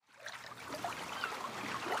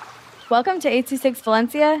Welcome to 826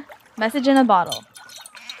 Valencia, message in a bottle.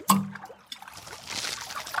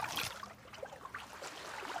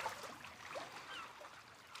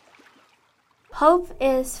 Hope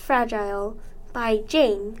is Fragile by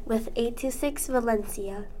Jane with 826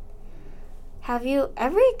 Valencia. Have you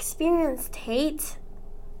ever experienced hate?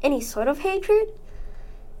 Any sort of hatred?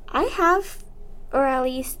 I have, or at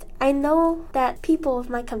least I know that people of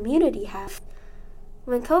my community have.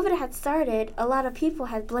 When COVID had started, a lot of people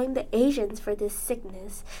had blamed the Asians for this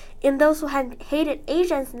sickness, and those who had hated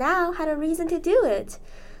Asians now had a reason to do it.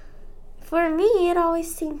 For me, it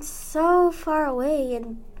always seemed so far away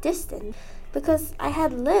and distant because I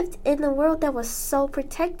had lived in a world that was so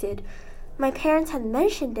protected. My parents had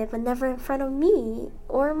mentioned it, but never in front of me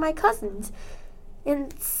or my cousins.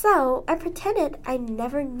 And so I pretended I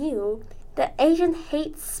never knew. The Asian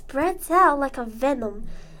hate spreads out like a venom.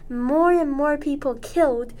 More and more people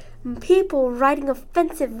killed, people writing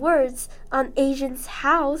offensive words on Asians'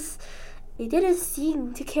 house. They didn't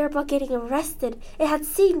seem to care about getting arrested. It had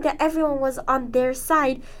seemed that everyone was on their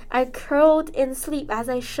side. I curled in sleep as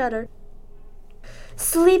I shuddered.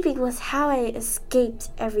 Sleeping was how I escaped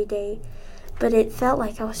every day, but it felt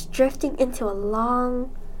like I was drifting into a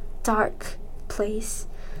long, dark place.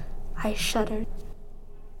 I shuddered.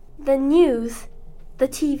 The news, the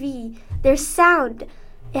TV, their sound,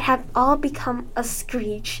 it had all become a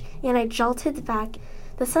screech, and I jolted back.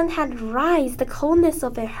 The sun had risen. The coldness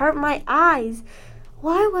of it hurt my eyes.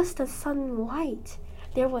 Why was the sun white?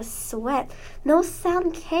 There was sweat. No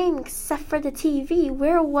sound came except for the TV.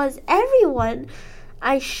 Where was everyone?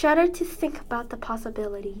 I shuddered to think about the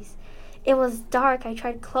possibilities. It was dark. I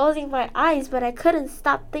tried closing my eyes, but I couldn't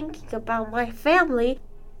stop thinking about my family.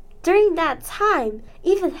 During that time,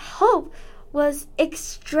 even hope was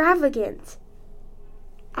extravagant.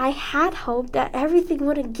 I had hoped that everything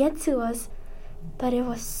wouldn't get to us, but it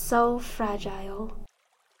was so fragile.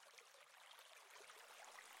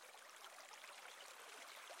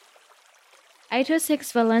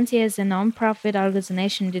 I26 Valencia is a non-profit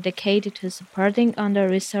organization dedicated to supporting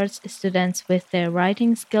under-researched students with their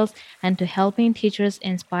writing skills and to helping teachers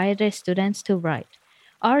inspire their students to write.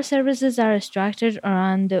 Our services are structured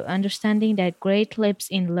around the understanding that great leaps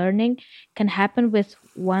in learning can happen with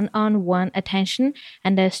one-on-one attention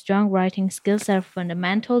and that strong writing skills are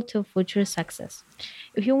fundamental to future success.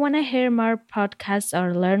 If you want to hear more podcasts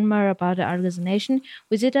or learn more about the organization,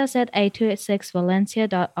 visit us at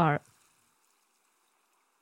 826valencia.org.